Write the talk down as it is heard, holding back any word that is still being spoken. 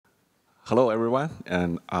Hello, everyone.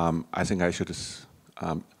 And I think I should.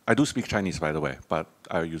 I do speak Chinese, by the way, but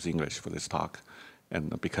I use English for this talk,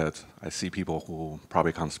 and because I see people who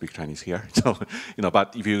probably can't speak Chinese here. So,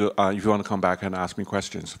 but if you want to come back and ask me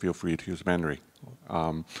questions, feel free to use Mandarin.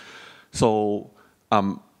 My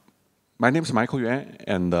name is Michael Yuan,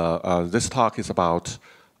 and this talk is about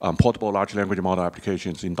portable large language model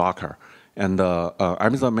applications in Docker. And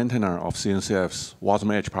I'm the maintainer of CNCF's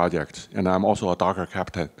WasmEdge project, and I'm also a Docker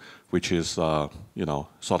captain, which is sort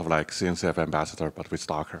of like CNCF ambassador, but with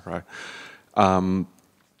Docker, right?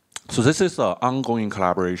 So this is an ongoing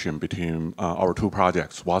collaboration between our two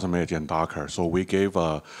projects, WasmEdge and Docker. So we gave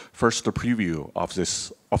first a preview of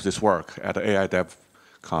this work at the AI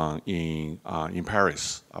DevCon in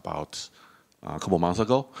Paris about a couple months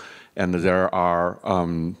ago, and there are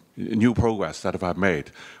new progress that I've made,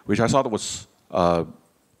 which I thought was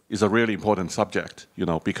is a really important subject,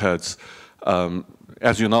 because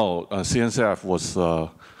as you know, CNCF was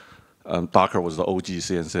Docker was the OG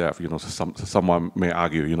CNCF. Someone may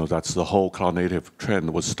argue, that's the whole cloud native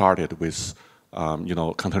trend was started with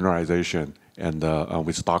containerization and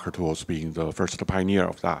with Docker tools being the first pioneer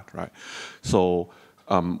of that, right? So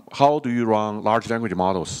how do you run large language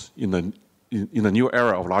models in the new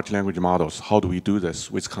era of large language models? How do we do this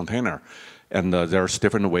with container? And there's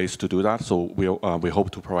different ways to do that. So we hope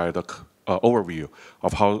to provide a overview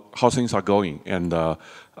of how things are going, and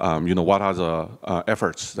what are the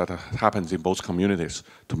efforts that happens in both communities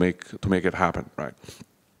to make it happen, right?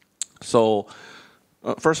 So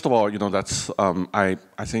first of all, that's I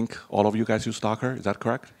think all of you guys use Docker. Is that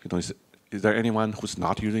correct? Is there anyone who's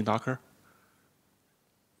not using Docker?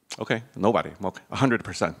 Okay, nobody. Okay,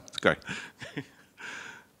 100%. It's great.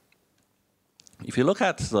 If you look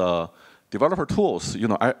at the developer tools,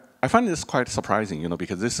 I find this quite surprising,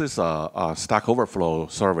 because this is a Stack Overflow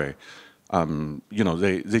survey.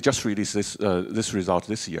 They just released this result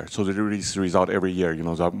this year, so they release the result every year.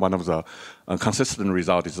 One of the consistent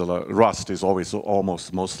results is Rust is always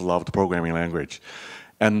almost most loved programming language,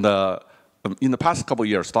 and in the past couple of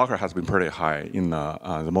years, Docker has been pretty high in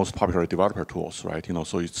the most popular developer tools, right?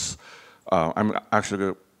 So it's I'm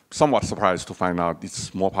actually somewhat surprised to find out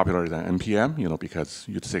it's more popular than NPM, because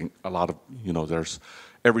you'd think a lot of there's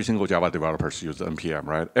every single Java developers use NPM,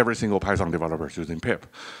 right? Every single Python developer is using pip.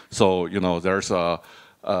 So there's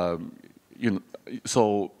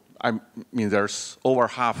there's over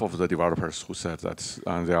half of the developers who said that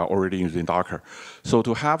they are already using Docker. So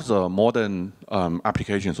to have the modern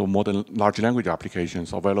applications or modern large language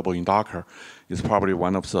applications available in Docker is probably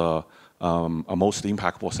one of the most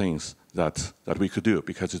impactful things that we could do,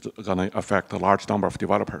 because it's going to affect a large number of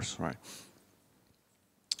developers, right?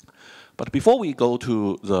 But before we go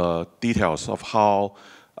to the details of how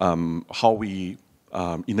we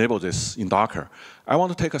enable this in Docker, I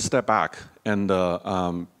want to take a step back, and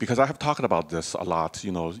because I have talked about this a lot,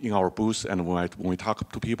 in our booth and when we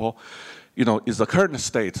talk to people, is the current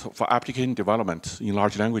state for application development in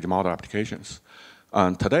large language model applications.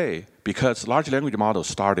 Today, because large language models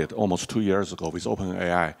started almost 2 years ago with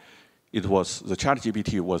OpenAI, the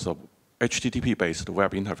ChatGPT was a HTTP-based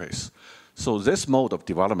web interface. So this mode of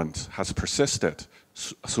development has persisted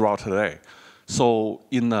throughout today. So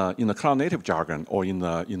in the cloud native jargon, or in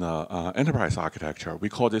the enterprise architecture, we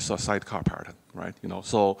call this a sidecar pattern, right?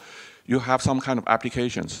 So you have some kind of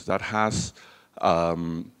applications that has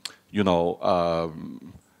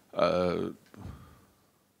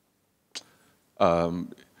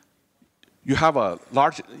you have an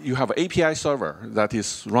API server that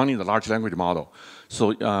is running the large language model.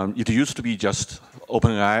 So it used to be just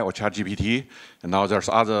OpenAI or ChatGPT, and now there's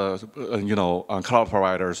other cloud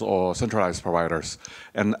providers or centralized providers.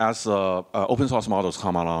 And as open source models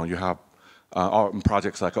come along, you have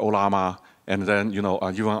projects like Ollama, and then even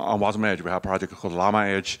on WasmEdge we have a project called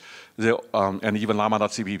LlamaEdge, and even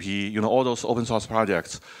Llama.cpp. All those open source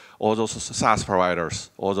projects, all those SaaS providers,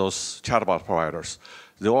 all those chatbot providers,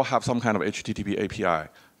 they all have some kind of HTTP API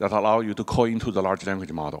that allow you to call into the large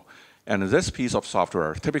language model. And this piece of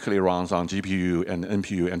software typically runs on GPU and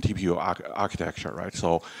NPU and TPU architecture, right?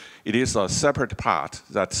 So it is a separate part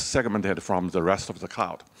that's segmented from the rest of the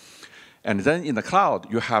cloud. And then in the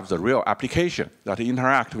cloud, you have the real application that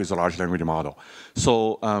interact with the large language model.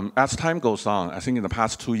 So as time goes on, I think in the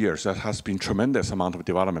past 2 years, there has been tremendous amount of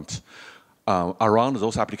development around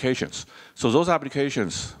those applications. So those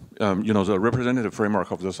applications, the representative framework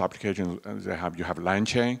of those applications, you have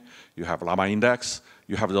LangChain, you have Llama Index,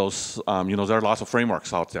 you have those, there are lots of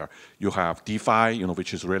frameworks out there. You have DeFi,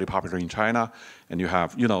 which is really popular in China, and you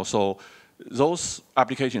have, so those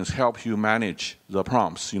applications help you manage the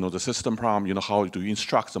prompts, the system prompt, how do you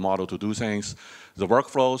instruct the model to do things, the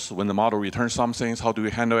workflows, when the model returns some things, how do you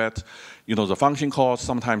handle it, the function calls,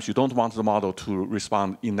 sometimes you don't want the model to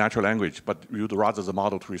respond in natural language, but you'd rather the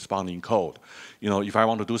model to respond in code. If I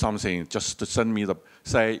want to do something, just to send me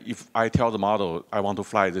say, if I tell the model I want to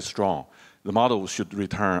fly this drone, the model should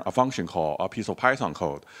return a function call, a piece of Python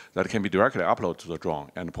code that can be directly uploaded to the drone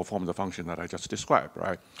and perform the function that I just described,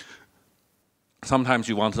 right? Sometimes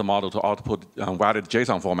you want the model to output valid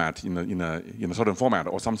JSON format in a certain format,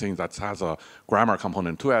 or something that has a grammar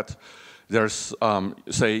component to it. There's,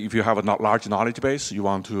 say, if you have a large knowledge base, you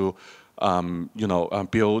want to,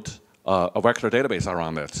 build a vector database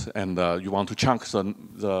around it, and you want to chunk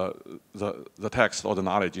the text or the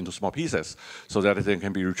knowledge into small pieces so that it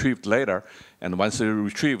can be retrieved later. And once it's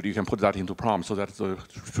retrieved, you can put that into prompt so that to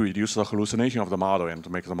reduce the hallucination of the model and to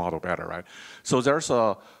make the model better, right? So there's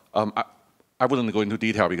a I wouldn't go into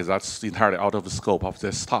detail because that's entirely out of the scope of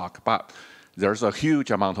this talk, but there's a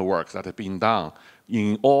huge amount of work that has been done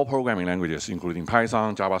in all programming languages, including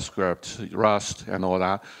Python, JavaScript, Rust, and all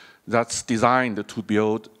that, that's designed to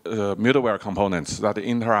build middleware components that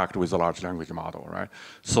interact with the large language model, right?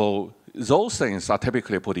 So those things are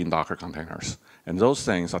typically put in Docker containers, and those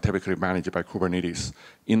things are typically managed by Kubernetes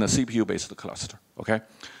in a CPU-based cluster, okay?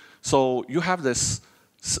 So you have this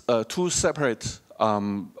two separate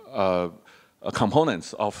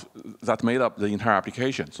components that made up the entire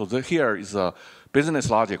application. So here is the business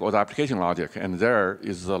logic or the application logic, and there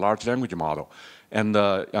is the large language model. And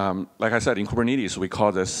like I said, in Kubernetes, we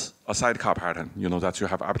call this a sidecar pattern, that you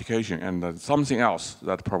have application and something else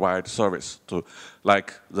that provides service to,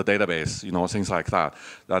 like the database, things like that,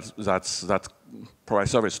 that provide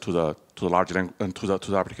service to the large language,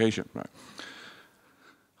 to the application, right?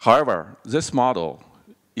 However, this model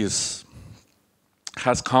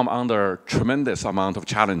has come under tremendous amount of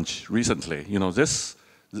challenge recently.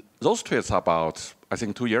 Those tweets about, I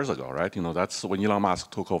think, 2 years ago, right? That's when Elon Musk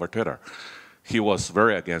took over Twitter. He was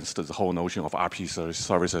very against the whole notion of RP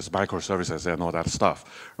services, microservices, and all that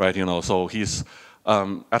stuff, right? So he's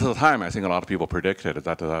at the time, I think a lot of people predicted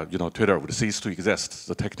that Twitter would cease to exist.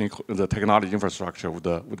 The technology infrastructure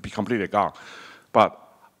would be completely gone. But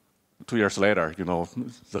 2 years later,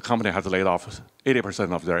 the company has laid off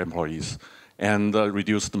 80% of their employees and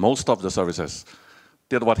reduced most of the services,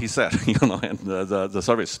 did what he said, and the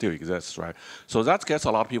service still exists, right? So that gets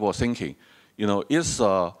a lot of people thinking, is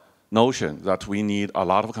a notion that we need a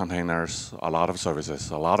lot of containers, a lot of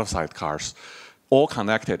services, a lot of sidecars, all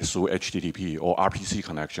connected through HTTP or RPC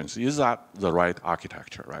connections. Is that the right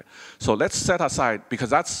architecture, right? So let's set aside,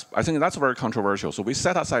 because I think that's very controversial. So we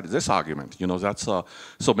set aside this argument,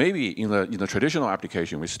 so maybe in the traditional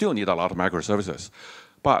application, we still need a lot of microservices.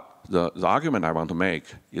 But the argument I want to make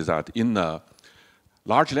is that in the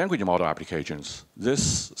large language model applications,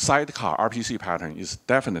 this sidecar RPC pattern is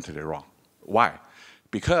definitely wrong. Why?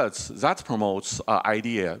 Because that promotes an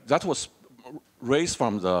idea that was raised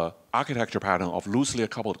from the architecture pattern of loosely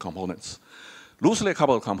coupled components. Loosely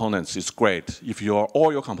coupled components is great if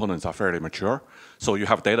all your components are fairly mature. So you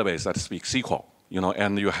have a database that speaks SQL,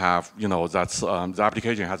 and you have, that's the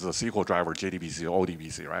application has a SQL driver, JDBC,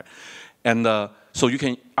 ODBC, right? And so you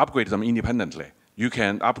can upgrade them independently. You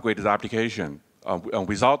can upgrade the application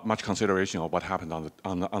without much consideration of what happened on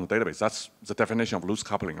the database. That's the definition of loose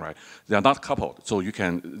coupling, right? They are not coupled, so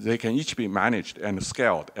they can each be managed and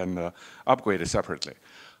scaled and upgraded separately.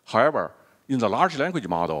 However, in the large language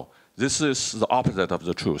model, this is the opposite of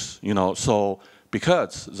the truth. So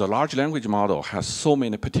because the large language model has so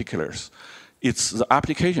many particulars, the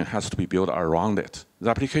application has to be built around it. The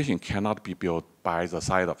application cannot be built by the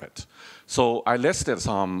side of it. So I listed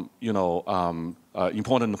some,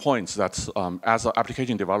 important points that, as an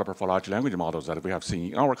application developer for large language models, that we have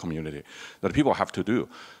seen in our community that people have to do.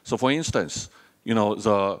 So, for instance,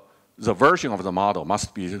 the version of the model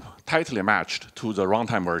must be tightly matched to the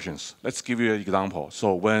runtime versions. Let's give you an example.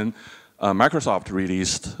 So, when Microsoft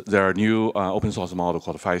released their new open source model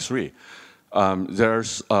called 5.3,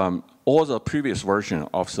 there's all the previous version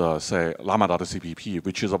of the, say, llama.cpp,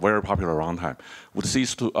 which is a very popular runtime, would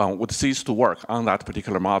cease to work on that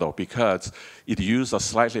particular model because it used a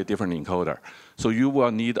slightly different encoder. So you will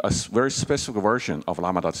need a very specific version of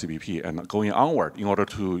llama.cpp and going onward in order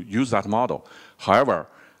to use that model. However,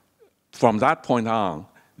 from that point on,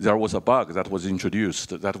 there was a bug that was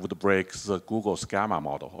introduced that would break the Google's Gamma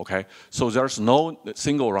model, okay? So there's no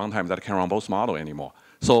single runtime that can run both models anymore.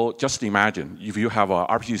 So just imagine if you have a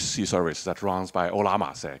RPC service that runs by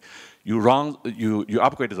Olama, say, you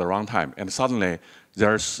upgrade the runtime, and suddenly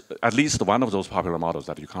there's at least one of those popular models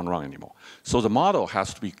that you can't run anymore. So the model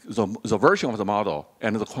has to be, the version of the model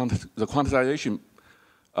and the quantization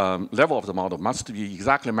level of the model must be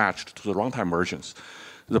exactly matched to the runtime versions.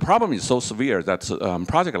 The problem is so severe that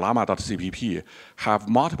project llama.cpp have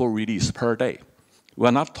multiple releases per day.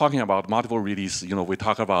 We're not talking about multiple release. We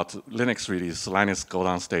talk about Linux release. Linus go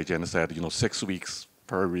on stage and said, 6 weeks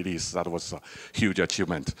per release. That was a huge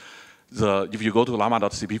achievement. If you go to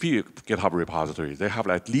llama.cpp GitHub repository, they have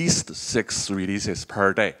at least 6 releases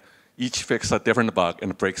per day. Each fix a different bug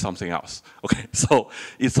and break something else. Okay, so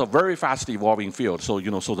it's a very fast evolving field. So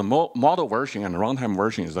so the model version and runtime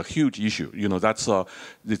version is a huge issue.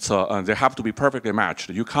 They have to be perfectly matched.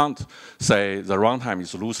 You can't say the runtime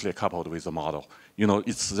is loosely coupled with the model.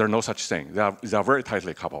 There's no such thing. They are very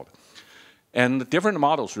tightly coupled, and different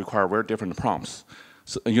models require very different prompts.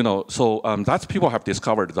 So, that's people have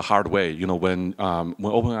discovered the hard way. When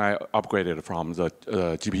OpenAI upgraded from the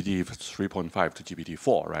GPT 3.5 to GPT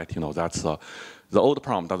 4, right? That's the old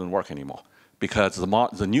prompt doesn't work anymore because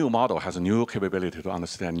the new model has a new capability to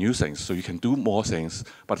understand new things. So you can do more things,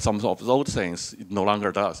 but some of those things it no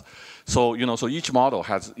longer does. So so each model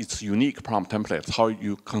has its unique prompt templates. How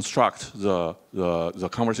you construct the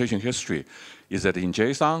conversation history. Is it in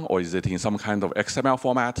JSON or is it in some kind of XML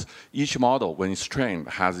format? Each model, when it's trained,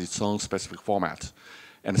 has its own specific format.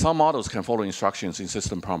 And some models can follow instructions in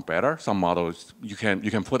system prompt better. Some models, you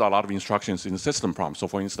can put a lot of instructions in the system prompt. So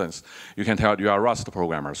for instance, you can tell you are a Rust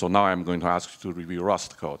programmer. So now I'm going to ask you to review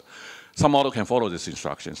Rust code. Some model can follow this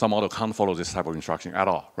instruction. Some model can't follow this type of instruction at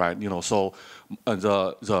all, right? So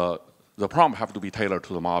the prompt have to be tailored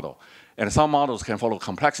to the model. And some models can follow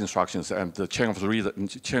complex instructions and the chain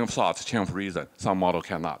of thought, chain of reason. Some model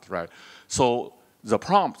cannot, right? So the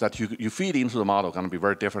prompt that you feed into the model going to be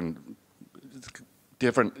very different,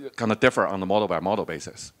 going to differ on the model by model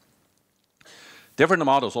basis. Different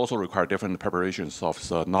models also require different preparations of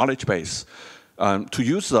the knowledge base. To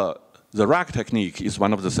use the rack technique is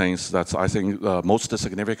one of the things that's, I think, the most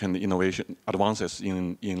significant innovation advances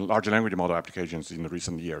in large language model applications in the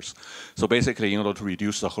recent years. So basically, in order to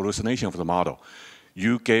reduce the hallucination of the model,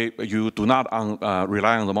 you do not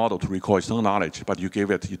rely on the model to recall external knowledge, but you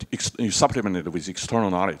supplement it with external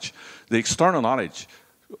knowledge. The external knowledge,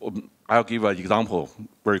 I'll give an example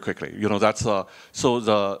very quickly. So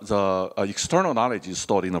the external knowledge is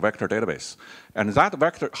stored in a vector database. And that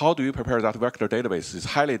vector, how do you prepare that vector database is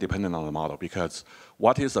highly dependent on the model because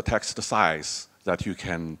what is the text size that you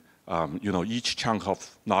can, each chunk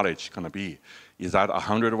of knowledge going to be? Is that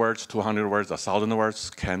 100 words, 200 words, 1,000 words?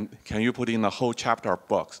 Can you put in a whole chapter of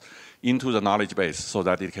books into the knowledge base so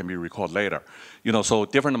that it can be recalled later? So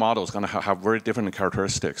different models going to have very different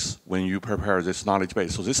characteristics when you prepare this knowledge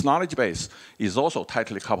base. So this knowledge base is also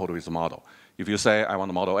tightly coupled with the model. If you say, I want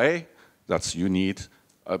a model A, you need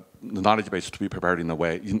the knowledge base to be prepared in a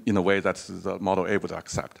way that the model A would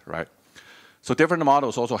accept, right? So different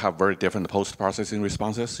models also have very different post-processing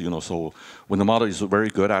responses. So when the model is very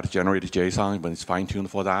good at generating JSON, when it's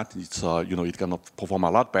fine-tuned for that, it's it's gonna perform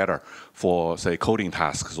a lot better for say coding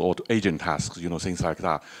tasks or agent tasks, things like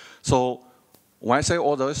that. So when I say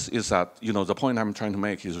all this is that the point I'm trying to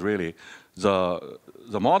make is really the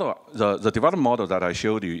development model that I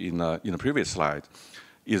showed you in the previous slide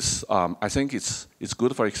is I think it's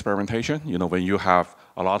good for experimentation. When you have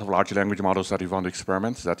a lot of large language models that you want to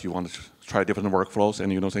experiment, that you want to try different workflows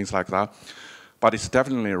and things like that. But it's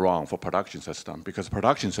definitely wrong for production system because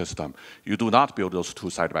production system you do not build those two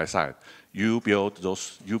side by side. You build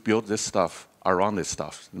this stuff around this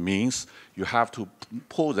stuff. It means you have to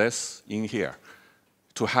pull this in here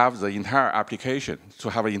to have the entire application,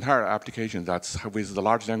 that's with the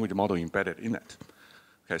large language model embedded in it.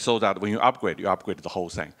 Okay, so that when you upgrade the whole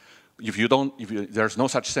thing. There's no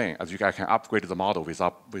such thing as you can upgrade the model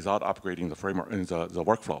without upgrading the framework and the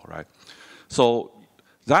workflow, right? So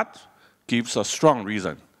that gives a strong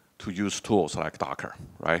reason to use tools like Docker,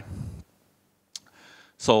 right?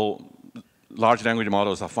 So large language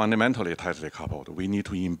models are fundamentally tightly coupled. We need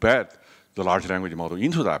to embed the large language model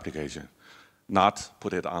into the application, not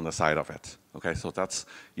put it on the side of it. Okay, so that's,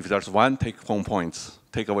 if there's one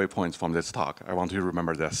takeaway points from this talk, I want you to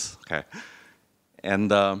remember this, okay?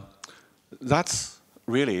 And that's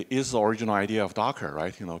really is the original idea of Docker,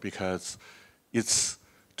 right? Because it's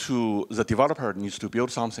the developer needs to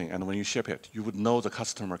build something, and when you ship it, you would know the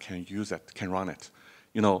customer can use it, can run it.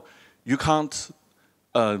 You can't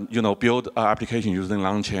build an application using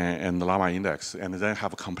LangChain and the Llama index, and then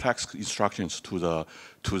have complex instructions to the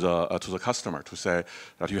customer to say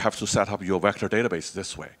that you have to set up your vector database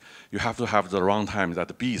this way. You have to have the runtime that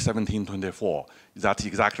B1724, that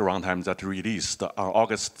exact runtime that released on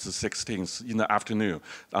August 16th in the afternoon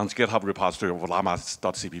on the GitHub repository of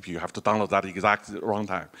llama.cpp. You have to download that exact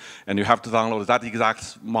runtime, and you have to download that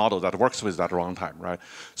exact model that works with that runtime, right?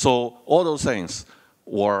 So all those things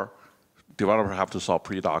were developers have to solve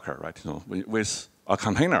pre-Docker, right? With a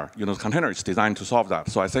container, the container is designed to solve that.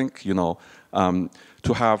 So I think, to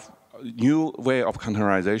have a new way of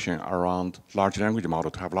containerization around large language model,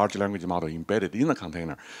 to have large language model embedded in the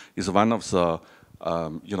container is one of the,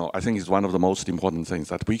 I think is one of the most important things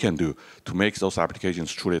that we can do to make those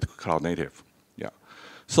applications truly cloud native. Yeah.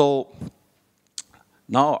 So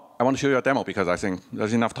now I want to show you a demo because I think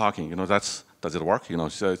there's enough talking. Does it work?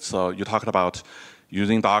 So you talked about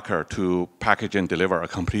using Docker to package and deliver a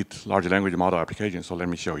complete large language model application. So let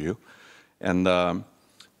me show you. And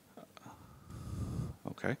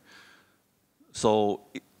okay. So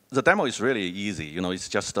the demo is really easy. It's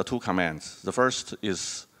just the two commands. The first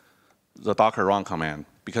is the Docker run command,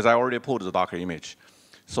 because I already pulled the Docker image.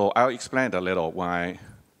 So I'll explain it a little when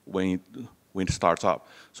it starts up.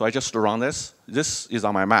 So I just run this. This is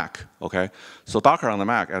on my Mac. Okay. So Docker on the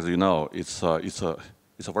Mac, as you know, it's a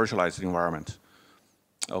virtualized environment.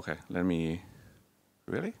 Okay, let me,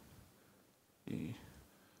 really? Did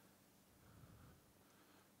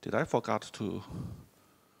I forgot to?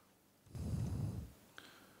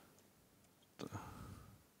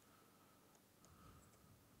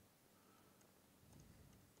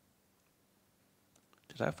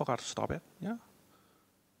 Did I forgot to stop it? Yeah.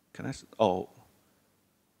 Can I? Oh,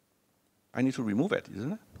 I need to remove it,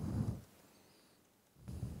 isn't it?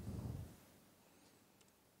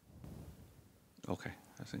 Okay.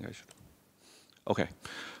 I think I should. Okay,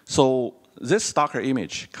 so this Docker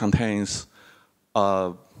image contains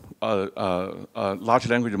a large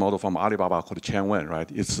language model from Alibaba called Yuan,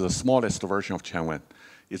 right? It's the smallest version of Yuan.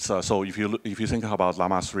 It's so if you think about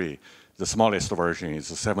Llama 3, the smallest version is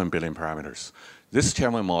 7 billion parameters. This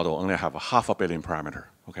Yuan model only have 500 million parameter.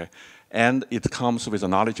 Okay, and it comes with a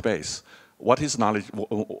knowledge base. What is knowledge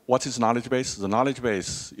base? The knowledge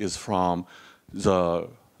base is from the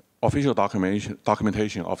official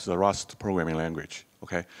documentation of the Rust programming language.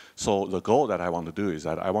 Okay, so the goal that I want to do is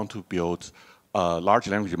that I want to build a large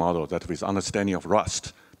language model that with understanding of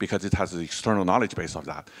Rust, because it has the external knowledge base of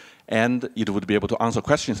that, and it would be able to answer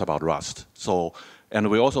questions about Rust. So,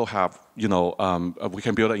 and we also have, we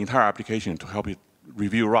can build an entire application to help it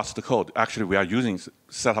review Rust code. Actually, we are using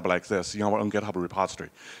setup like this in our own GitHub repository.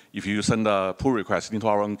 If you send a pull request into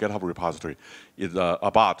our own GitHub repository,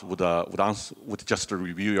 a bot would just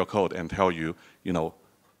review your code and tell you,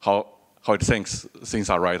 how it thinks things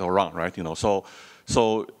are right or wrong, right?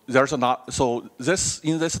 So there's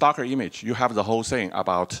in this Docker image, you have the whole thing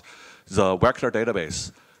about the vector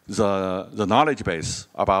database, the knowledge base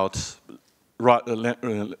about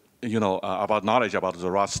about knowledge about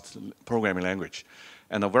the Rust programming language,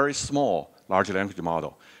 and a very small large language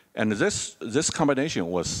model. And this combination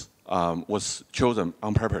was chosen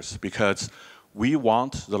on purpose because we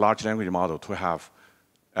want the large language model to have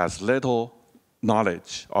as little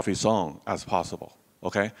knowledge of its own as possible.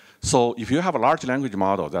 Okay, so if you have a large language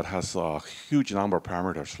model that has a huge number of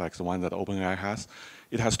parameters, like the one that OpenAI has,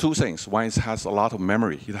 it has two things. One is it has a lot of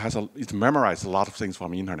memory. It memorizes a lot of things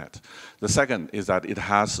from the internet. The second is that it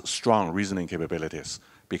has strong reasoning capabilities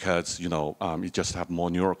because it just have more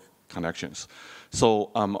neural connections. So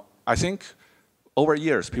I think over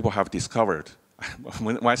years people have discovered.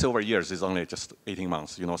 When I say over years, it's only just 18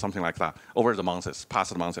 months, something like that. Over the months,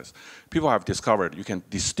 past months, people have discovered you can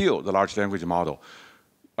distill the large language model,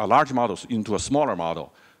 a large model into a smaller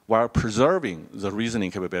model, while preserving the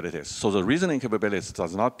reasoning capabilities. So the reasoning capabilities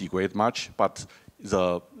does not degrade much, but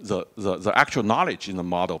the actual knowledge in the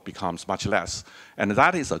model becomes much less. And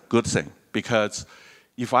that is a good thing, because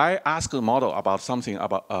if I ask the model about something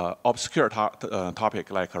about obscure topic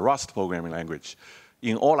like a Rust programming language,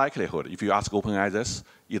 in all likelihood, if you ask OpenAI this,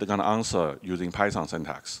 it's going to answer using Python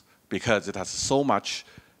syntax, because it has so much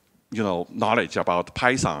knowledge about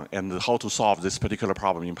Python and how to solve this particular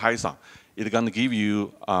problem in Python. It's going to give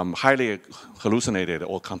you highly hallucinated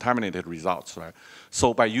or contaminated results, right?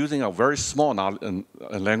 So by using a very small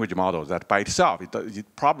language model that by itself, it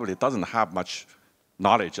probably doesn't have much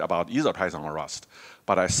knowledge about either Python or Rust,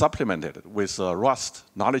 but I supplemented it with a Rust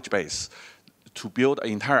knowledge base to build an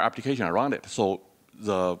entire application around it. So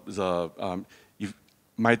if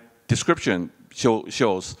my description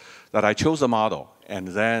shows that I chose a model, and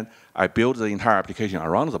then I build the entire application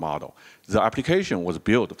around the model. The application was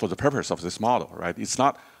built for the purpose of this model, right? It's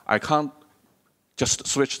not, I can't just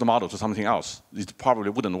switch the model to something else. It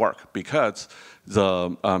probably wouldn't work because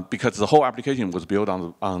the whole application was built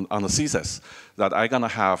on the thesis that I'm gonna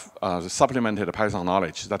have the supplemented Python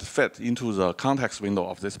knowledge that fit into the context window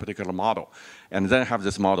of this particular model, and then have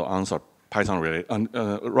this model answer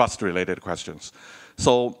Rust-related questions.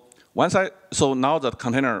 So now the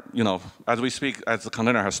container, as we speak, as the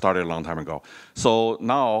container has started a long time ago. So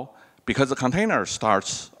now, because the container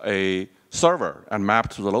starts a server and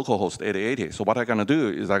mapped to the localhost 8080. So what I'm gonna do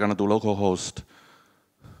is I'm gonna do localhost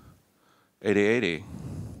 8080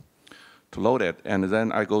 to load it, and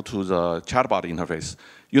then I go to the chatbot interface.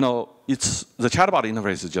 The chatbot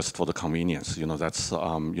interface is just for the convenience. That's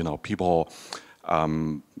people.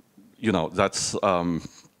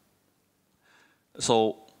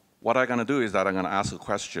 So what I'm gonna do is that I'm gonna ask a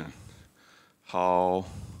question: how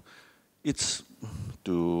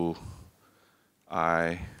do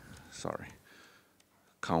I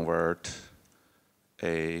convert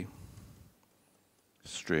a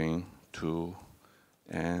string to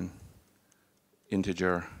an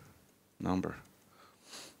integer number?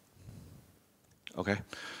 Okay,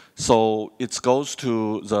 so it goes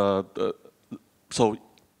to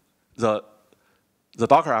the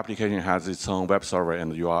Docker application has its own web server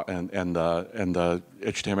and URL and the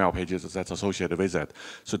HTML pages that's associated with it.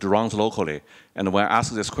 So it runs locally. And when I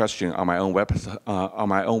ask this question on my own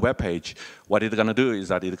web page, what it's gonna do is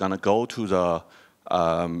that it's gonna go to the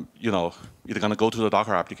it's gonna go to the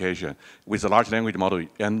Docker application with a large language model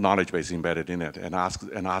and knowledge base embedded in it, and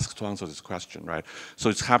ask to answer this question, right? So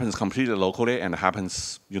it happens completely locally and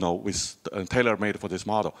happens with tailor-made for this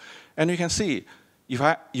model. And you can see,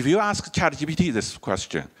 if you ask ChatGPT this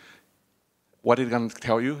question, what it's going to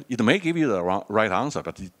tell you, it may give you the right answer,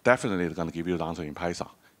 but it definitely is going to give you the answer in Python.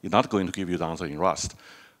 It's not going to give you the answer in Rust.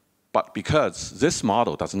 But because this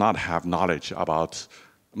model does not have knowledge about,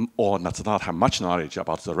 or does not have much knowledge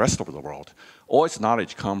about the rest of the world, all its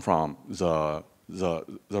knowledge comes from the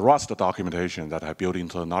Rust documentation that I built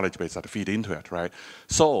into the knowledge base that feed into it, right?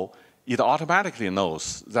 So it automatically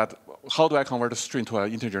knows that, how do I convert a string to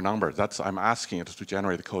an integer number? I'm asking it to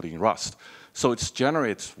generate code in Rust. So it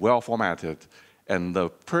generates well-formatted and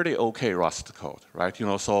pretty okay Rust code, right?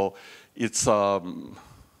 So it's, so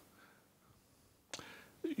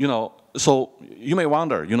you may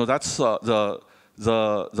wonder, that's the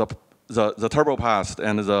TurboPass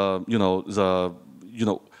and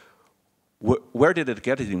where did it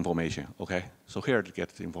get its information? Okay, so here it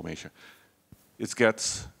gets the information. It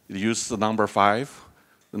uses the number 5.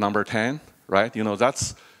 The number 10, right?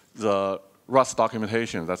 That's the Rust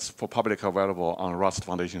documentation that's for public available on Rust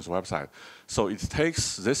Foundation's website. So it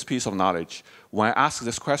takes this piece of knowledge. When I ask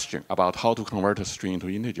this question about how to convert a string into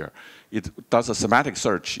integer, it does a semantic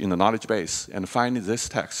search in the knowledge base and finds this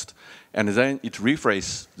text. And then it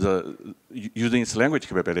rephrases using its language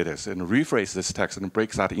capabilities and rephrases this text and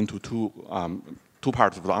breaks that into two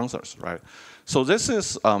parts of the answers, right? So this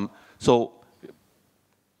is, so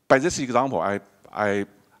by this example,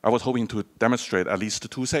 I was hoping to demonstrate at least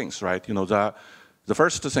 2 things, right? The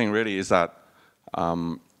first thing really is that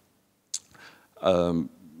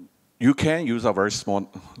you can use a very small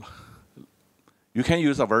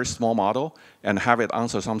model and have it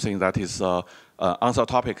answer something that is answer a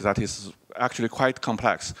topic that is actually quite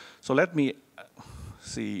complex. So let me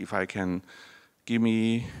see if I can give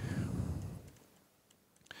me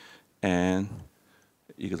an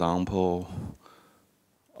example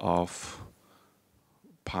of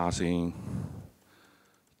passing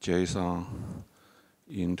JSON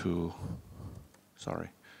into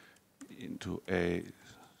a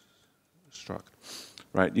struct,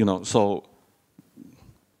 right? So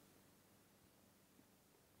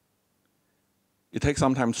it takes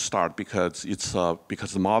some time to start because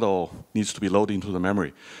the model needs to be loaded into the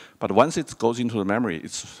memory. But once it goes into the memory,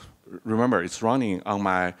 remember it's running on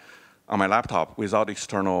my laptop without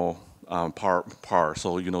external power.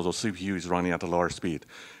 So the CPU is running at a lower speed,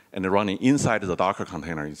 and they're running inside the Docker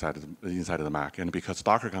container inside of the Mac. And because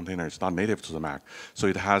Docker container is not native to the Mac, so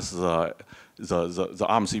it has the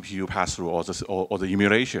ARM CPU pass through or the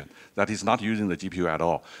emulation that is not using the GPU at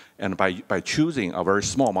all. And by choosing a very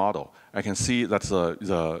small model, I can see that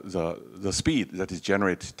the speed that is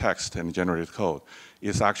generated text and generated code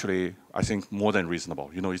is actually, I think, more than reasonable.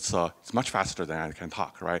 It's much faster than I can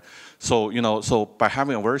talk, right? So so by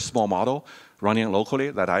having a very small model running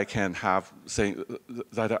locally, that I can have privacy,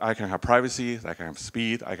 that I can have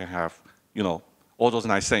speed, I can have all those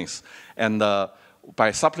nice things. And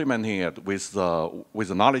by supplementing it with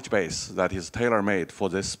the knowledge base that is tailor-made for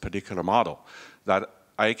this particular model, that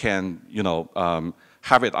I can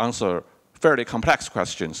have it answer fairly complex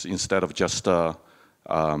questions instead of just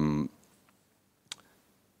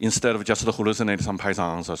hallucinate some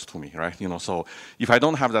Python answers to me, right? So if I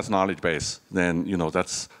don't have that knowledge base, then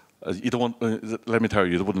that's it won't. Let me tell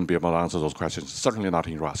you, it wouldn't be able to answer those questions. Certainly not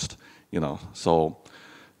in Rust, So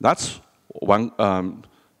that's one.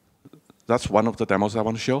 That's one of the demos I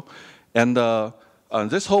want to show, and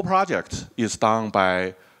this whole project is done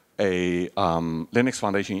by a Linux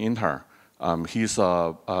Foundation intern. He's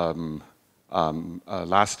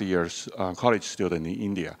last year's college student in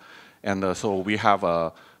India, and so we have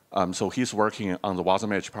a. So he's working on the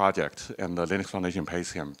WasmEdge project, and the Linux Foundation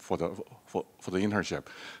pays him for the internship.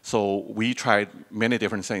 So we tried many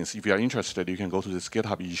different things. If you are interested, you can go to this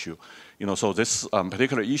GitHub issue. So this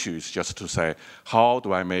particular issue is just to say, how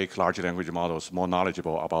do I make large language models more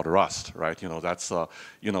knowledgeable about Rust, right? That's so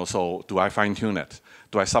do I fine tune it?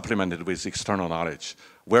 Do I supplement it with external knowledge?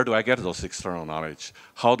 Where do I get those external knowledge?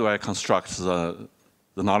 How do I construct the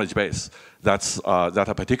knowledge base that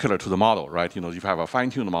are particular to the model, right? If I have a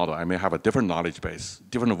fine-tuned model, I may have a different knowledge base,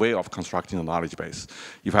 different way of constructing the knowledge base.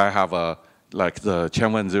 If I have like the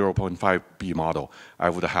Qianwen 0.5b model, I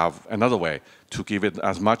would have another way to give it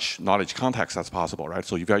as much knowledge context as possible, right?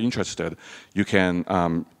 So if you are interested, you can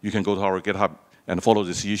go to our GitHub and follow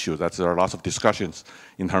this issue. There are lots of discussions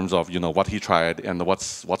in terms of what he tried and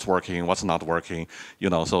what's working, what's not working.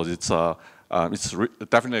 So it's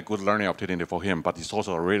definitely a good learning opportunity for him, but it's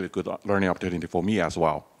also a really good learning opportunity for me as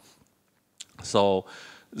well. So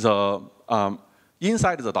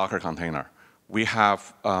inside the Docker container, we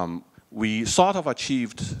have we somewhat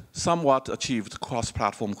achieved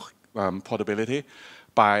cross-platform portability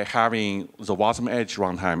by having the WasmEdge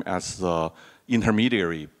runtime as the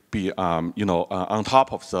intermediary, on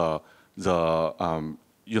top of the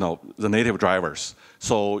native drivers.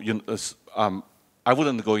 So I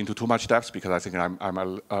wouldn't go into too much depth because I think I'm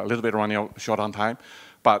a little bit running short on time.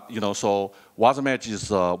 But so WasmEdge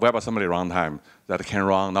is a WebAssembly runtime that can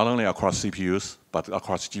run not only across CPUs but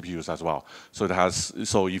across GPUs as well.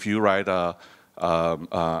 So if you write a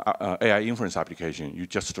AI inference application, you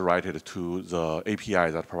just write it to the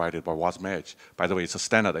API that's provided by WasmEdge. By the way, it's a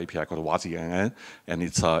standard API called WasmEdge, and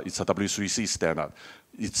it's a W3C standard.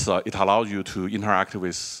 It allows you to interact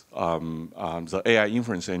with the AI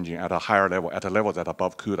inference engine at a higher level, at a level that's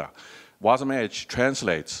above CUDA. WasmEdge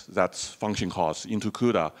translates that function calls into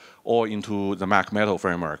CUDA or into the Mac Metal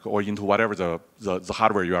framework or into whatever the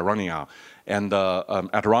hardware you are running on, and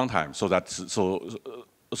at runtime.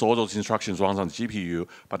 So all those instructions run on the GPU,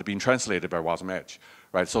 but being translated by WasmEdge,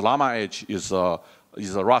 right? So LlamaEdge is a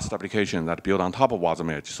Rust application that built on top of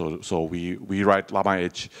WasmEdge. So we write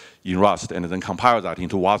LlamaEdge in Rust and then compile that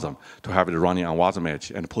into Wasm to have it running on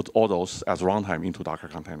WasmEdge and put all those as runtime into Docker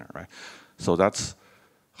container, right? So that's,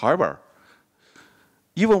 however,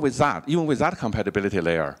 even with that compatibility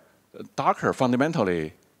layer, Docker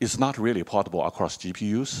fundamentally is not really portable across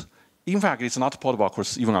GPUs. In fact, it's not portable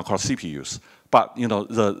even across CPUs. But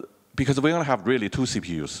because we only have really 2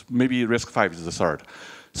 CPUs, maybe RISC-V is the third.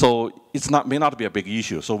 So may not be a big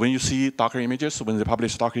issue. So when you see Docker images, when they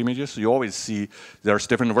publish Docker images, you always see there's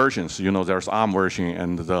different versions. There's ARM version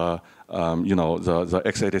and the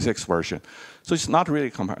x86 version. So it's not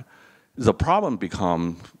really the problem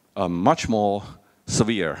becomes much more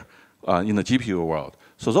severe in the GPU world.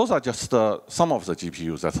 So those are just some of the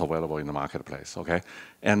GPUs that's available in the marketplace, okay?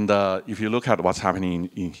 And if you look at what's happening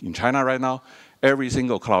in China right now, every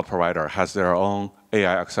single cloud provider has their own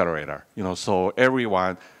AI accelerator. So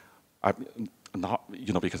everyone,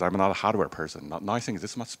 because I'm not a hardware person, now I think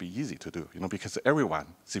this must be easy to do, because everyone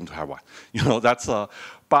seems to have one.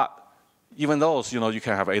 But even those, you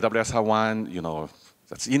can have AWS have one,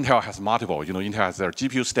 Intel has multiple. Intel has their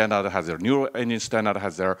GPU standard, has their neural engine standard,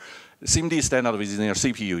 has their SIMD standard within their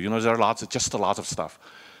CPU. There are just a lot of stuff.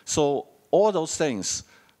 So all those things,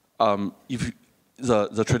 if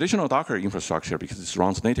the traditional Docker infrastructure, because it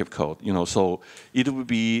runs native code, so it would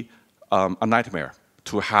be a nightmare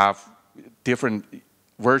to have different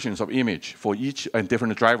versions of image for each and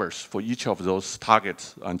different drivers for each of those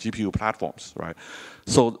targets on GPU platforms, right?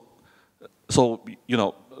 So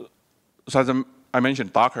as I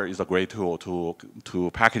mentioned, Docker is a great tool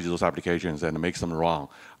to package those applications and make them run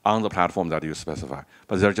on the platform that you specify.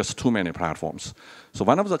 But there are just too many platforms. So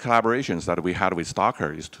one of the collaborations that we had with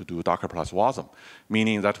Docker is to do Docker plus Wasm,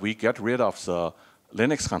 meaning that we get rid of the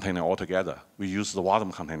Linux container altogether. We use the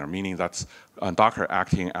Wasm container, meaning that's Docker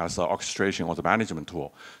acting as the orchestration or the management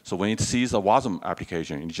tool. So when it sees a Wasm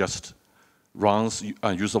application, it just use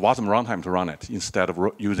the Wasm runtime to run it instead of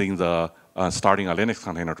using the starting a Linux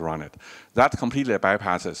container to run it. That completely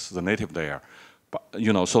bypasses the native layer. But,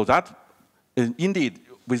 so that indeed,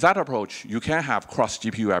 with that approach, you can have cross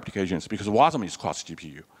GPU applications because Wasm is cross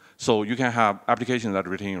GPU. So you can have applications that are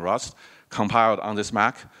written in Rust, compiled on this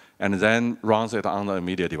Mac, and then runs it on the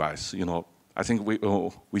NVIDIA device. I think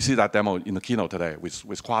we see that demo in the keynote today with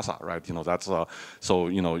Quasar, right? That's so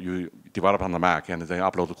you develop on the Mac and then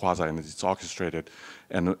upload to Quasar and it's orchestrated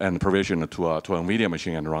and provisioned to a NVIDIA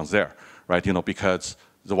machine and runs there, right? Because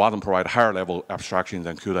the Wasm provide higher level abstractions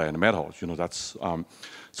than CUDA and Metal. That's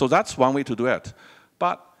so that's one way to do it,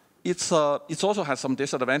 but it also has some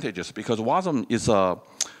disadvantages because Wasm is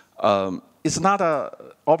it's not a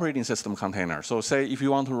operating system container. So say if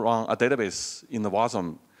you want to run a database in the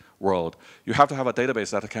Wasm world, you have to have a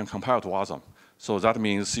database that can compile to Wasm. So that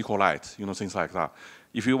means SQLite, things like that.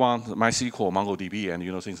 If you want MySQL, MongoDB,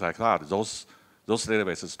 and things like that, those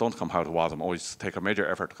databases don't compile to Wasm, always take a major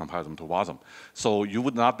effort to compile them to Wasm. So you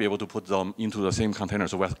would not be able to put them into the same container.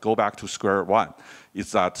 So we have to go back to square one.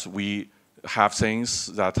 It's that we have things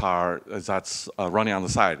that are running on the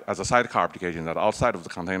side as a sidecar application that are outside of the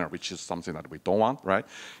container, which is something that we don't want, right?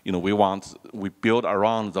 We build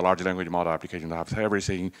around the large language model application that has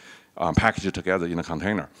everything packaged together in a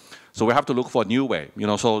container. So we have to look for a new way,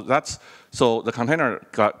 So the container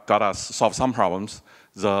got us solve some problems.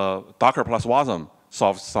 The Docker plus Wasm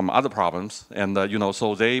solves some other problems, and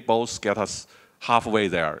so they both get us halfway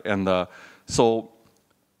there. And so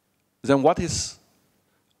then what is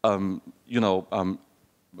in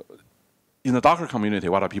the Docker community,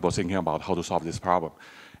 what are people thinking about how to solve this problem?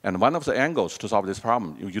 And one of the angles to solve this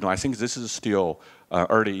problem, I think this is still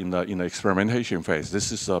early in the experimentation phase.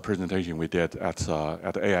 This is a presentation we did at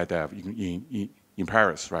AI Dev in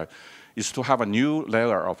Paris, right? Is to have a new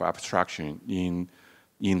layer of abstraction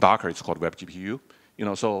in Docker. It's called WebGPU.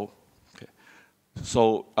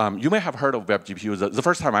 So you may have heard of WebGPU. The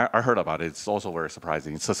first time I heard about it, it's also very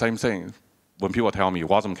surprising. It's the same thing. When people tell me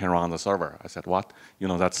Wasm can run on the server, I said, what?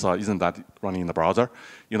 Isn't that running in the browser?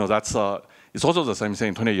 It's also the same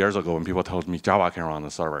thing 20 years ago when people told me Java can run on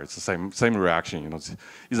the server. It's the same reaction,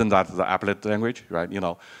 Isn't that the applet language, right?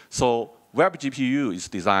 So WebGPU is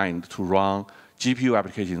designed to run GPU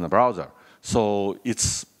applications in the browser. So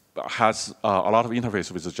it has a lot of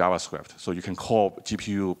interface with the JavaScript. So you can call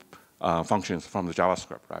GPU functions from the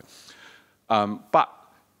JavaScript, right? But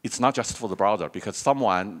it's not just for the browser because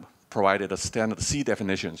someone provided a standard C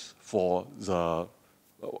definitions for the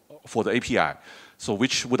API, so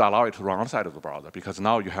which would allow it to run outside of the browser because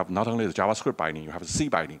now you have not only the JavaScript binding, you have the C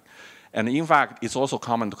binding. And in fact, it's also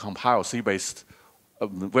common to compile C-based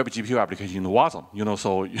WebGPU application in Wasm,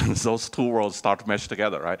 so those two worlds start to mesh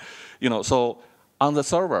together, right? So on the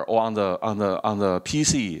server or on the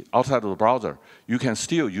PC outside of the browser, you can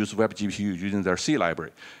still use WebGPU using their C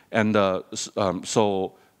library. And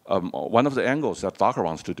one of the angles that Docker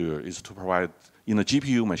wants to do is to provide in a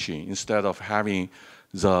GPU machine instead of having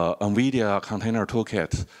the NVIDIA container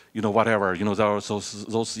toolkit, whatever, there are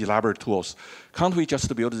those elaborate tools. Can't we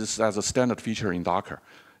just build this as a standard feature in Docker?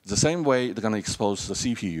 The same way it's going to expose the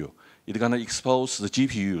CPU. It's going to expose the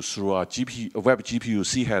GPU through a WebGPU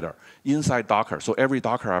C header inside Docker. So every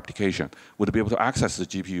Docker application would be able to access the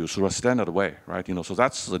GPU through a standard way, right? So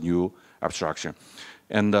that's the new abstraction.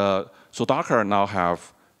 And so Docker now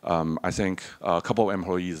have I think a couple of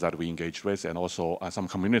employees that we engaged with and also some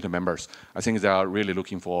community members. I think they are really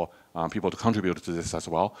looking for people to contribute to this as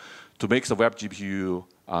well, to make the WebGPU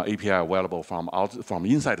API available from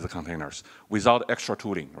inside the containers without extra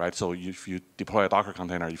tooling, right? So if you deploy a Docker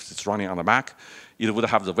container, if it's running on the Mac, it would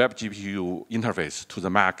have the WebGPU interface to the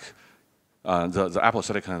Mac, the Apple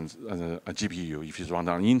Silicon GPU. If it's running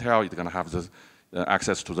on Intel, it's going to have the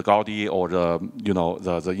access to the Gaudi or the Intel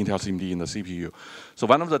CMD in the CPU. So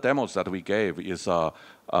one of the demos that we gave is running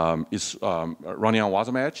on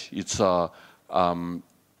WasmEdge. It's a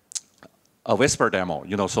Whisper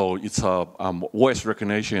demo. So it's a voice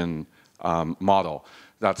recognition model.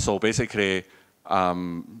 So basically,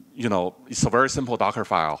 it's a very simple Docker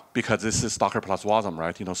file because this is Docker plus Wasm,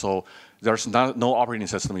 right? So there's no operating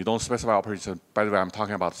system. You don't specify operating system. By the way, I'm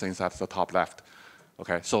talking about things at the top left.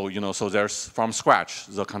 Okay, so so there's from scratch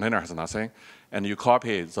the container has nothing, and you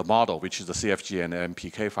copy the model, which is the CFG and the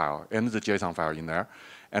MPK file and the JSON file in there,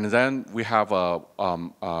 and then we have a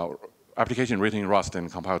application written in Rust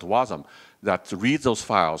and compiled to Wasm that reads those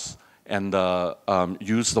files and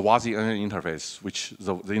use the WasmEdge interface, which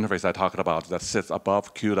the interface I talked about that sits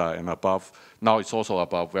above CUDA and above. Now it's also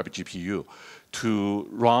above WebGPU to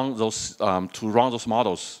run those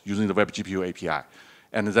models using the WebGPU API,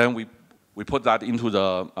 and then we put that into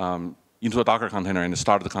the into a Docker container and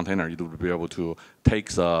start the container, it will be able to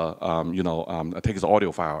take the take the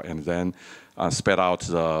audio file and then spit out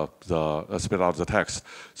the text.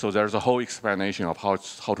 So there's a whole explanation of how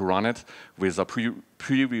to run it with a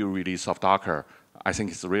preview release of Docker. I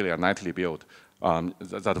think it's really nicely built.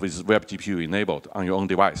 That with WebGPU enabled on your own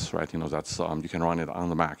device, right? That's you can run it on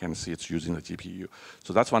the Mac and see it's using the GPU.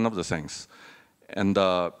 So that's one of the things. And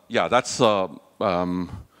yeah, that's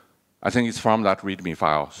I think it's from that README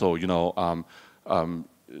file. So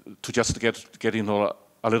to just get into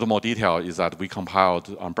a little more detail is that we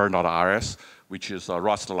compiled burn.rs, which is a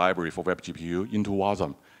Rust library for WebGPU, into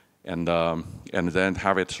Wasm, and then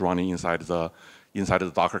have it running inside the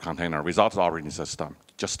Docker container without the operating system,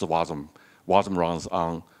 just the Wasm. Wasm runs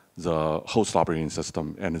on the host operating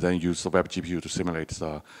system, and then use the WebGPU to simulate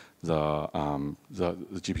the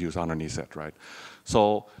GPUs underneath it, right?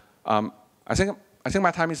 So I think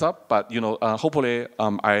my time is up, but hopefully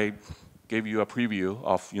I gave you a preview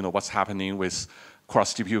of what's happening with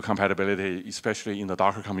cross GPU compatibility, especially in the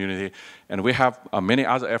Docker community, and we have many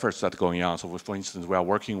other efforts that are going on. So, for instance, we are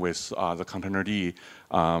working with the Containerd.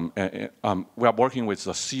 We are working with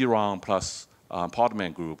the C-RON plus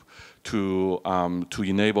Podman group to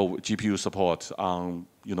enable GPU support on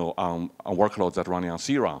workloads that are running on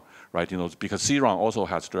C-RON, right? Because C-RON also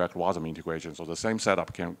has direct Wasm integration, so the same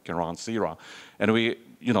setup can run on C-RON. And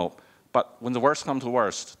but when the worst comes to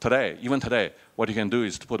worst, even today, what you can do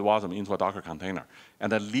is to put Wasm into a Docker container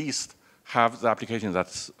and at least have the application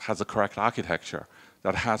that has the correct architecture,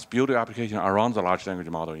 that has built the application around the large language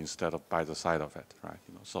model instead of by the side of it, right?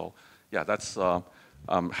 So yeah, that's.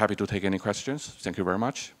 I'm happy to take any questions. Thank you very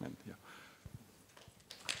much. And, yeah.